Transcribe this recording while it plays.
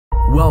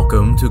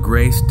Welcome to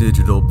Grace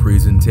Digital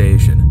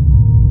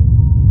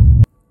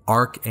Presentation.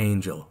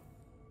 Archangel.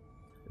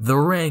 The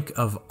rank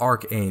of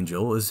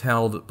Archangel is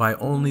held by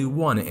only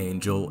one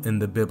angel in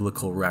the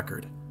biblical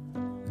record.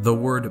 The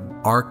word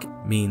arch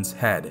means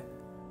head,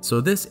 so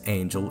this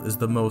angel is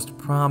the most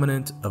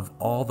prominent of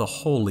all the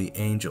holy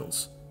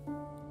angels.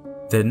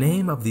 The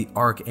name of the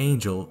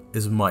Archangel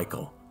is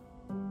Micheal.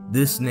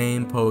 This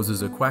name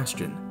poses a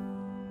question: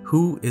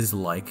 who is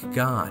like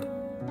God?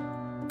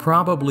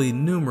 Probably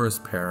numerous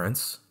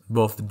parents,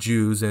 both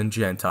Jews and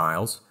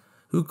Gentiles,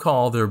 who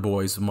call their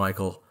boys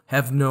Micheal,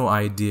 have no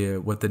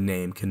idea what the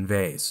name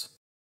conveys.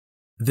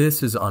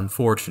 This is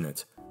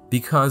unfortunate,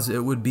 because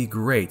it would be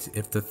great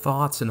if the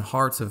thoughts and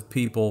hearts of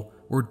people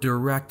were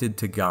directed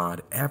to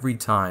God every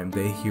time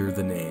they hear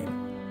the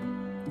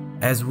name.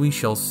 As we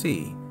shall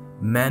see,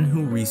 men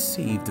who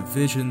received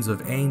visions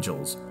of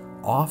angels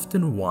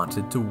often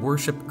wanted to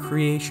worship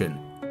creation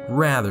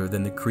rather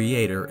than the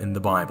Creator in the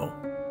Bible.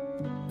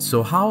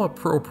 So how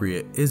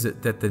appropriate is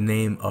it that the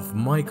name of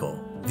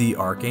Micheal, the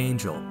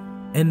Archangel,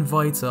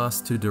 invites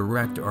us to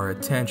direct our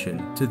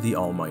attention to the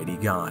Almighty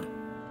God?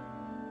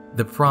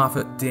 The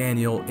prophet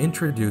Daniel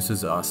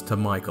introduces us to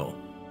Micheal.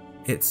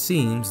 It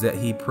seems that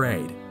he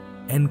prayed,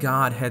 and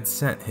God had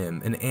sent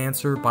him an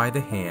answer by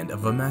the hand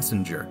of a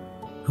messenger,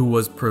 who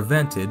was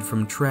prevented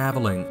from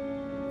traveling,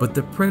 but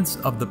the prince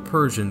of the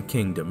Persian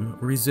kingdom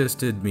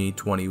resisted me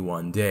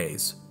 21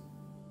 days.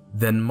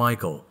 Then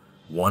Micheal,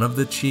 one of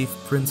the chief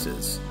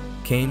princes,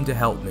 came to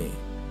help me,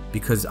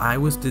 because I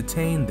was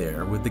detained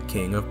there with the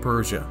king of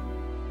Persia.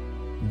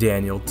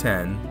 Daniel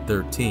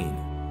 10:13.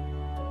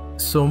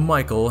 So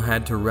Micheal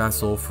had to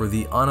wrestle for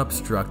the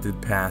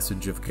unobstructed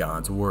passage of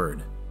God's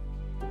word.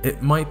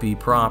 It might be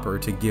proper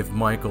to give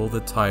Micheal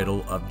the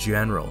title of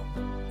general,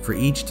 for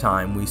each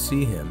time we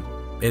see him,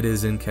 it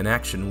is in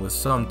connection with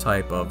some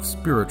type of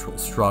spiritual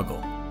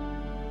struggle.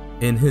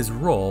 In his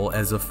role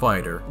as a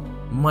fighter,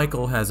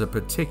 Micheal has a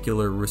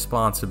particular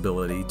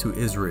responsibility to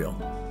Israel.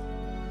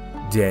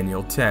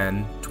 Daniel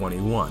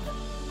 10:21.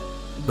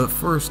 But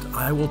first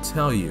I will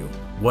tell you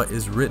what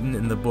is written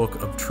in the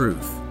book of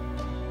truth.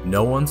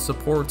 No one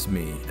supports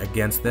me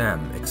against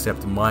them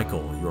except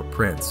Micheal, your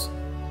prince.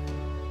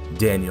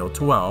 Daniel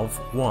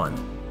 12:1.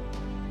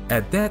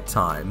 At that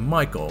time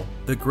Micheal,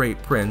 the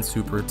great prince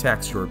who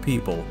protects your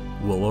people,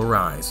 will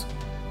arise.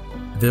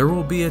 There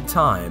will be a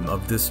time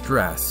of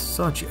distress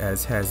such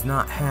as has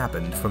not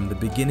happened from the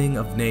beginning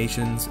of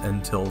nations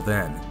until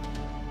then.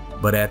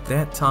 But at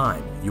that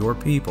time your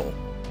people,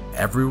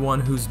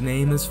 everyone whose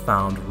name is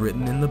found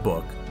written in the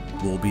book,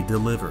 will be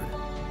delivered.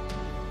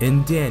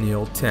 In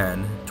Daniel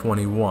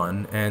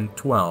 10:21 and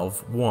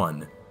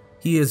 12:1,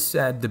 he is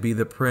said to be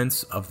the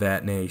prince of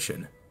that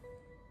nation.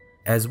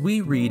 As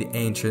we read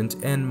ancient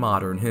and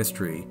modern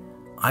history,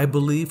 I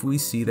believe we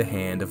see the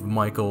hand of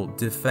Micheal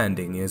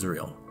defending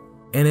Israel.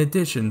 In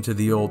addition to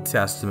the Old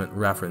Testament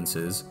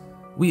references,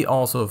 we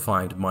also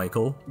find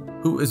Micheal,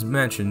 who is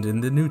mentioned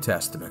in the New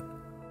Testament.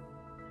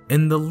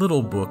 In the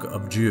little book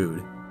of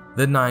Jude,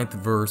 the 9th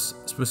verse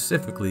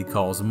specifically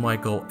calls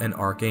Micheal an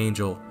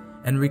archangel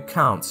and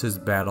recounts his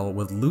battle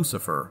with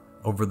Lucifer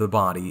over the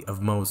body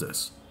of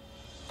Moses.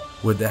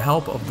 With the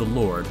help of the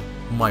Lord,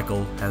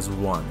 Micheal has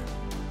won.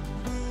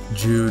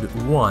 Jude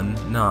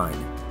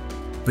 1:9.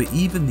 But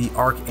even the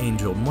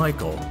archangel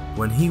Micheal,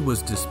 when he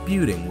was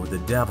disputing with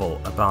the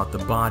devil about the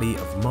body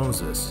of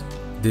Moses,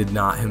 did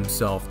not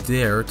himself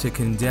dare to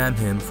condemn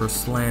him for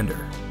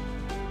slander.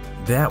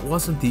 That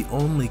wasn't the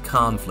only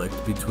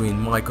conflict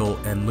between Micheal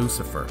and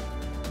Lucifer,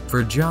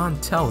 for John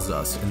tells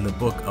us in the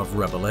book of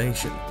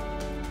Revelation,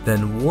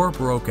 then war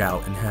broke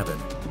out in heaven.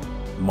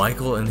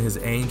 Micheal and his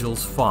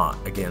angels fought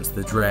against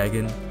the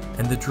dragon,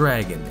 and the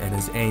dragon and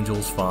his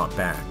angels fought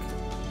back.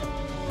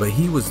 But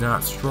he was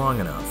not strong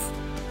enough,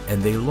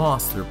 and they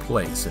lost their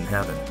place in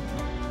heaven.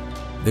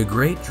 The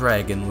great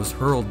dragon was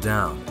hurled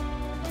down,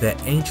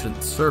 that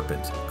ancient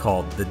serpent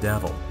called the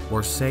devil,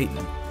 or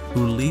Satan,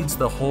 who leads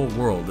the whole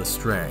world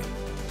astray.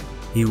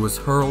 He was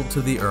hurled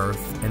to the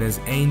earth, and his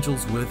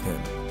angels with him.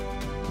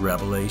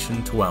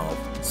 Revelation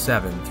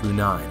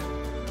 12:7-9.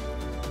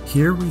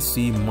 Here we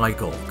see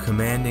Micheal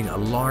commanding a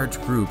large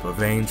group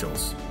of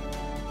angels.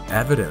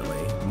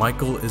 Evidently,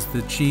 Micheal is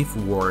the chief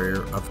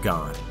warrior of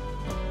God.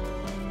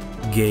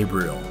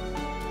 Gabriel.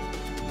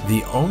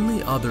 The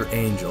only other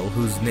angel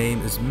whose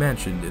name is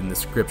mentioned in the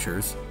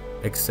scriptures,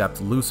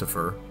 except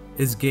Lucifer,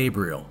 is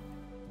Gabriel.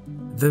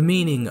 The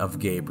meaning of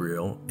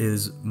Gabriel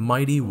is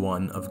Mighty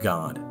One of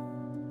God.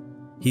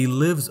 He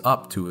lives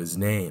up to his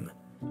name,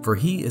 for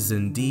he is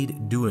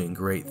indeed doing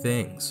great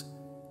things.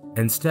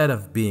 Instead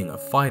of being a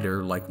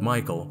fighter like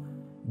Micheal,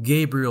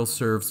 Gabriel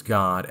serves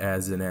God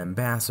as an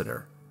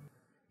ambassador.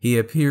 He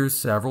appears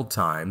several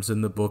times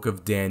in the book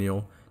of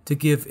Daniel to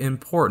give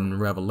important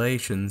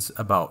revelations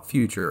about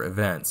future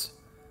events,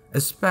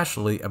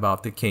 especially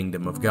about the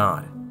kingdom of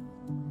God.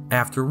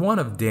 After one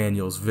of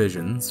Daniel's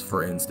visions,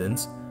 for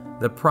instance,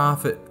 the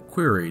prophet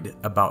queried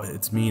about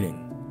its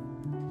meaning.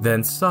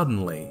 Then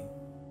suddenly,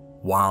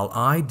 while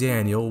I,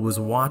 Daniel, was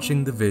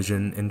watching the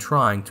vision and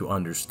trying to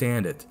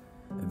understand it,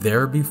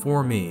 there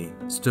before me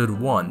stood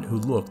one who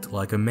looked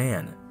like a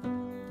man.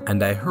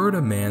 And I heard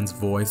a man's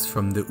voice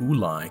from the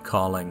Ulai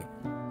calling,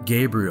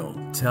 Gabriel,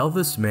 tell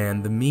this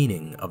man the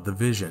meaning of the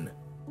vision.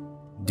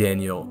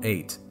 Daniel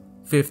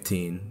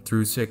 8:15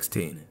 through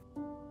 16.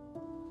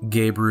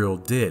 Gabriel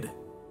did.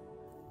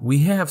 We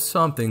have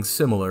something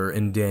similar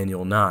in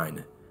Daniel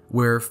 9,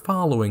 where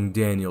following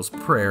Daniel's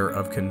prayer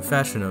of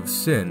confession of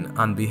sin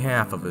on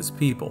behalf of his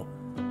people,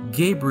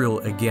 Gabriel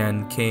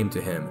again came to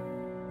him,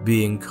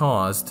 being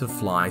caused to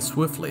fly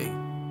swiftly.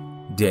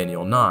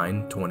 Daniel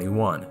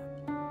 9:21.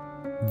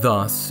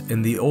 Thus,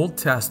 in the Old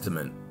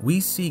Testament,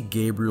 we see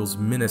Gabriel's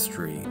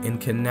ministry in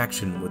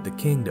connection with the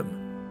kingdom.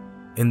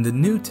 In the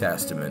New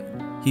Testament,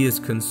 he is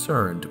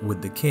concerned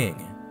with the king.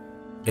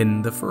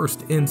 In the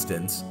first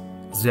instance,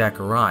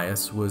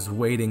 Zacharias was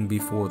waiting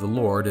before the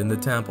Lord in the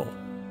temple.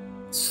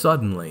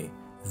 Suddenly,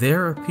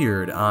 there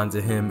appeared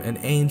unto him an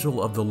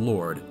angel of the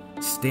Lord,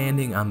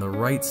 standing on the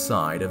right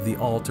side of the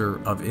altar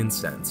of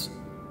incense.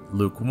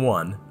 Luke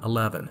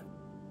 1:11.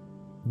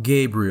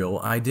 Gabriel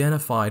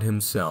identified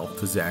himself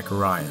to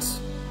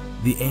Zacharias.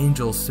 The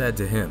angel said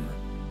to him,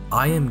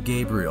 I am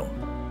Gabriel.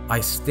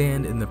 I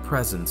stand in the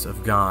presence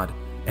of God,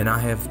 and I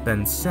have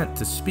been sent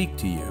to speak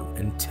to you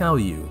and tell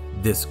you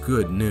this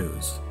good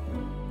news.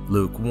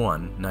 Luke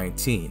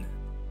 1:19.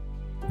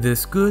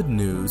 This good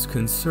news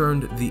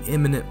concerned the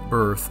imminent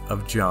birth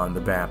of John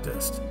the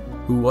Baptist,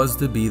 who was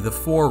to be the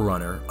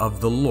forerunner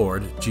of the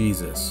Lord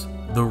Jesus,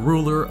 the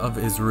ruler of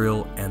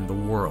Israel and the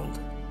world.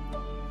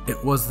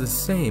 It was the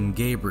same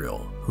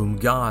Gabriel whom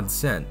God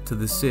sent to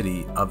the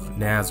city of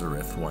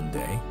Nazareth one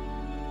day,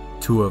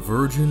 to a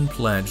virgin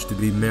pledged to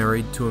be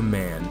married to a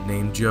man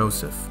named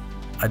Joseph,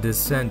 a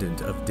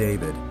descendant of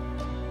David.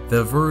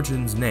 The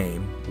virgin's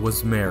name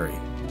was Mary.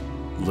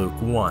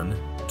 Luke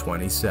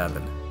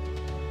 1:27.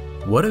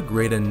 What a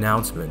great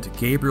announcement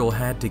Gabriel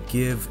had to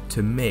give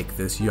to make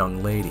this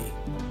young lady.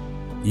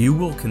 You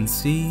will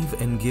conceive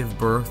and give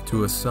birth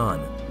to a son,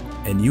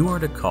 and you are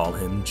to call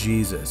him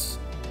Jesus.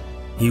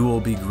 He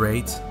will be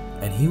great,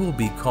 and he will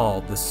be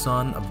called the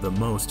Son of the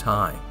Most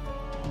High.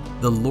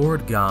 The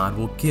Lord God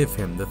will give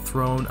him the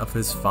throne of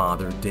his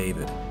father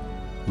David.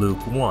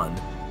 Luke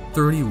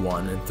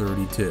 1:31 and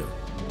 32.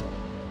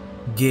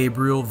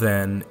 Gabriel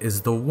then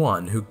is the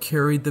one who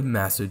carried the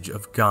message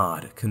of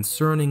God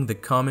concerning the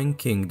coming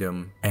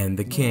kingdom and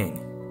the king.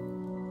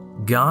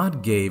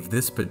 God gave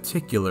this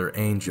particular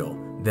angel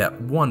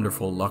that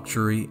wonderful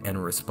luxury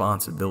and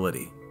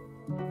responsibility.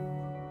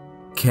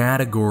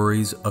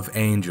 Categories of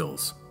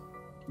angels: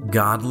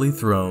 godly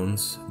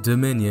thrones,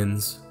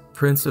 dominions,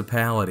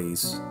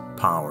 principalities,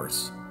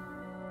 powers.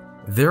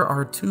 There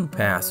are two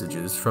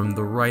passages from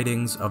the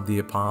writings of the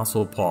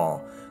Apostle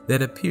Paul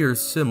that appear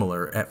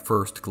similar at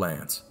first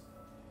glance.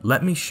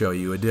 Let me show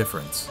you a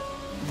difference.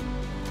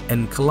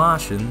 In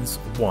Colossians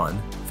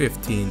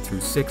 1:15 through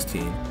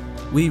 16,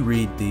 we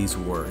read these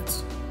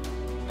words,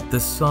 The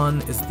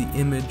Son is the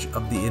image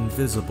of the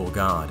invisible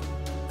God,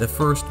 the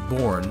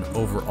firstborn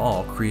over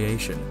all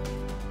creation.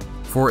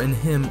 For in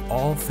him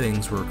all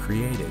things were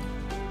created,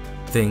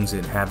 things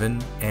in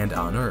heaven and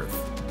on earth,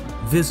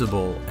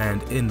 visible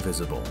and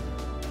invisible,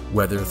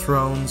 whether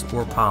thrones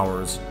or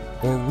powers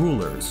or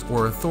rulers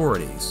or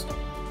authorities,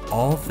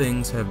 all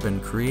things have been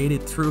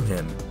created through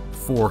him,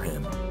 for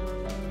him.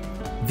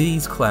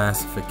 These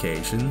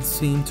classifications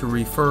seem to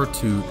refer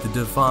to the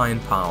divine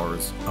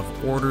powers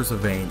of orders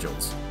of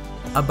angels,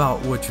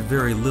 about which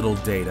very little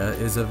data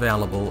is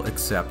available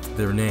except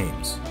their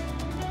names.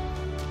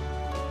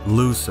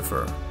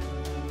 Lucifer.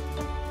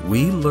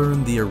 We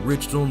learn the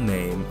original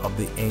name of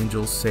the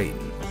angel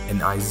Satan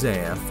in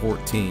Isaiah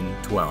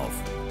 14:12.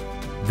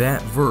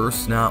 That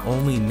verse not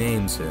only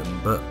names him,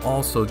 but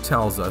also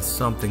tells us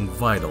something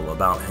vital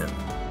about him.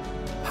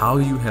 How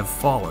you have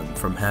fallen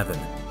from heaven,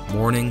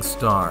 morning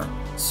star,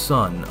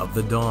 son of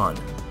the dawn.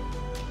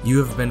 You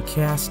have been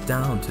cast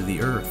down to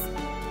the earth,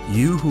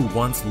 you who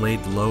once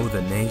laid low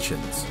the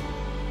nations.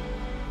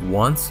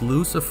 Once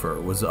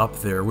Lucifer was up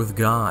there with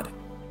God,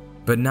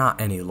 but not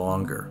any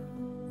longer.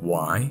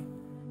 Why?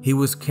 He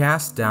was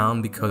cast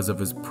down because of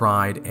his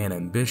pride and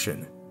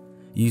ambition.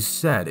 You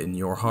said in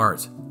your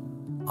heart,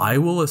 I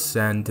will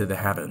ascend to the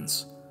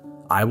heavens.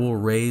 I will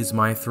raise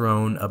my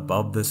throne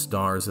above the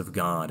stars of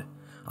God.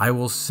 I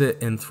will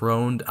sit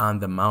enthroned on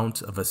the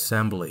mount of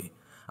assembly,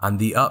 on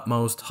the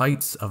utmost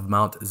heights of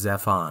Mount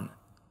Zephon.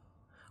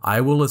 I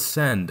will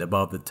ascend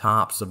above the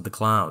tops of the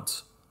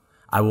clouds.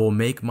 I will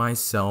make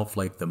myself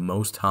like the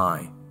Most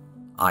High.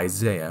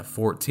 Isaiah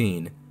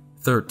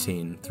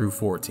 14:13 through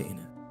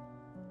 14.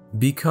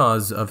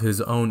 Because of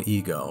his own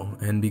ego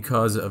and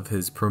because of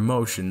his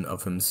promotion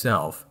of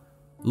himself,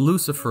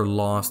 Lucifer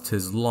lost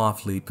his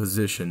lofty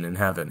position in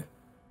heaven.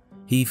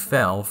 He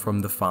fell from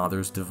the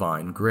Father's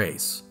divine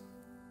grace.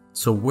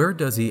 So where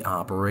does he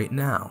operate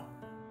now?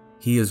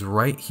 He is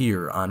right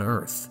here on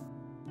earth.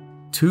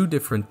 Two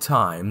different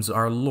times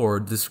our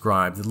Lord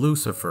described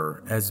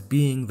Lucifer as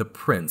being the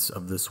prince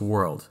of this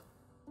world.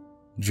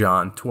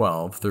 John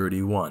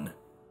 12:31.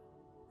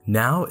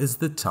 Now is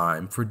the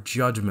time for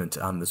judgment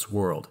on this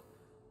world.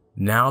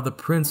 Now the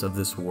prince of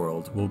this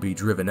world will be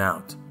driven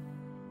out.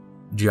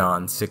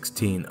 John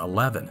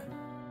 16:11.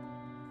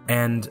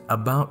 And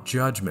about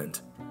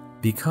judgment,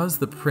 because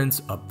the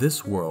prince of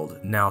this world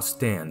now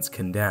stands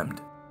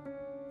condemned.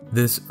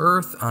 This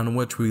earth on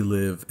which we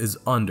live is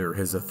under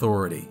his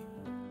authority,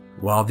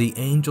 while the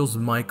angels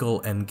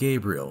Micheal and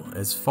Gabriel,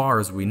 as far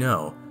as we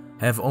know,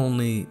 have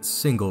only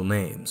single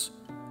names.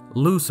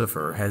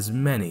 Lucifer has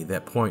many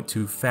that point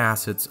to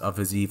facets of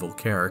his evil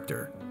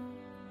character.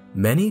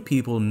 Many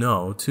people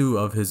know two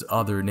of his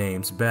other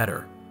names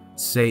better,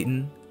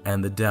 Satan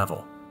and the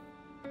devil.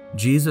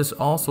 Jesus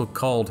also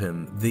called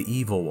him the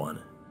evil one.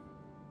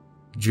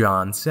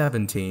 John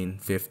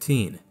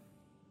 17:15.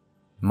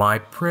 My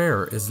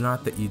prayer is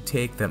not that you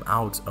take them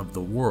out of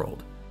the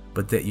world,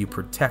 but that you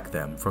protect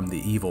them from the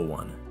evil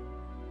one.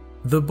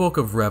 The book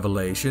of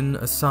Revelation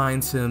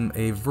assigns him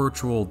a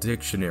virtual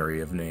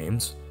dictionary of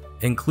names,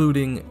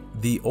 including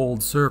the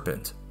Old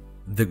Serpent,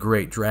 the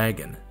Great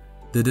Dragon,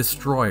 the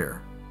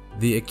Destroyer,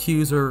 the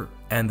Accuser,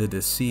 and the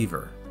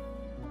Deceiver.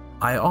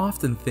 I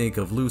often think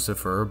of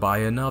Lucifer by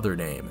another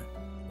name,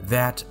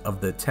 that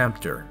of the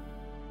Tempter,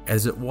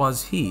 as it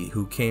was he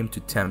who came to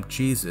tempt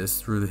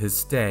Jesus through his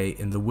stay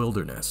in the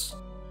wilderness.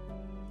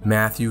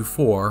 Matthew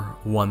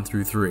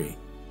 4:1-3.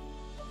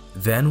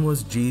 Then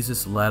was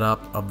Jesus led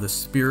up of the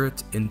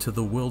Spirit into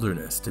the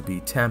wilderness to be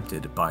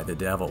tempted by the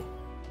devil.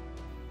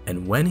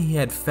 And when he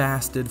had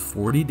fasted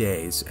 40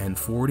 days and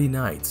 40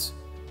 nights,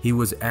 he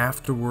was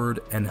afterward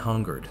and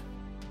hungered.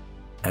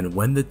 And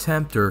when the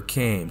tempter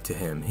came to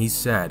him, he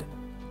said,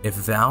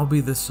 If thou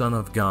be the Son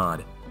of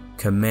God,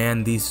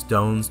 command these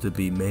stones to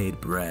be made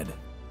bread.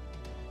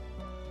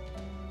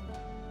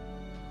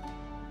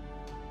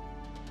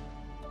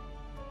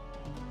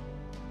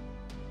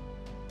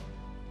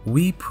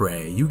 We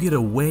pray you get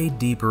a way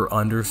deeper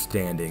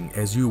understanding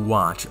as you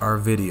watch our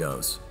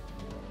videos.